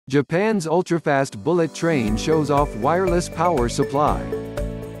Japan's ultrafast bullet train shows off wireless power supply.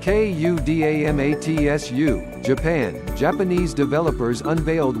 KUDAMATSU, Japan, Japanese developers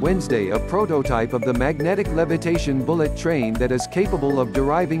unveiled Wednesday a prototype of the magnetic-levitation bullet train that is capable of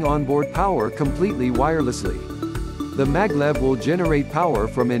deriving onboard power completely wirelessly. The maglev will generate power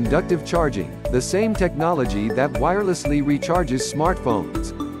from inductive charging, the same technology that wirelessly recharges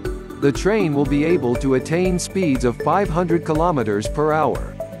smartphones. The train will be able to attain speeds of 500 km per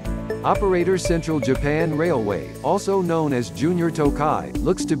hour. Operator Central Japan Railway, also known as JR Tokai,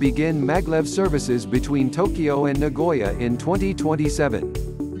 looks to begin maglev services between Tokyo and Nagoya in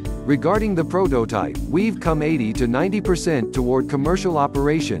 2027. Regarding the prototype, we've come 80 to 90% toward commercial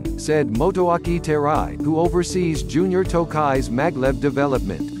operation, said Motoaki Terai, who oversees JR Tokai's maglev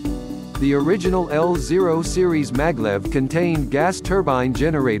development. The original L0 series maglev contained gas turbine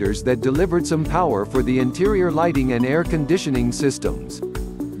generators that delivered some power for the interior lighting and air conditioning systems.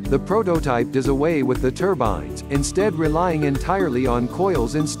 The prototype does away with the turbines, instead relying entirely on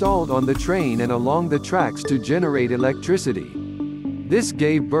coils installed on the train and along the tracks to generate electricity. This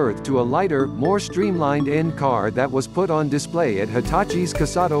gave birth to a lighter, more streamlined end car that was put on display at Hitachi's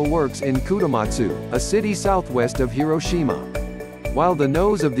Kasato Works in KUDAMATSU, a city southwest of Hiroshima. While the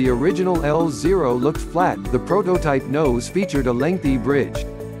nose of the original L0 looked flat, the prototype nose featured a lengthy bridge.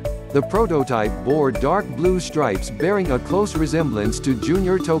 The prototype bore dark blue stripes bearing a close resemblance to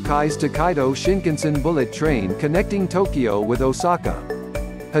JR Tokai's Tokaido Shinkansen bullet train connecting Tokyo with Osaka.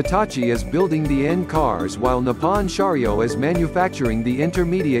 Hitachi is building the end cars while Nippon Sharyo is manufacturing the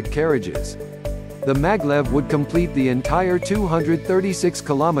intermediate carriages. The maglev would complete the entire 236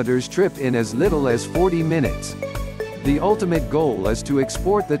 km trip in as little as 40 minutes. The ultimate goal is to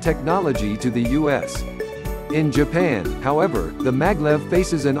export the technology to the US. In Japan, however, the maglev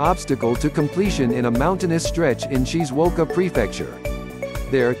faces an obstacle to completion in a mountainous stretch in Shizuoka Prefecture.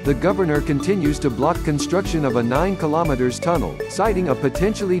 There, the governor continues to block construction of a 9 km tunnel, citing a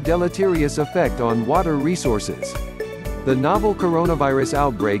potentially deleterious effect on water resources. The novel coronavirus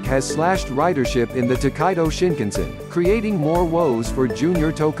outbreak has slashed ridership in the Tokaido Shinkansen, creating more woes for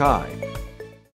JR Tokai.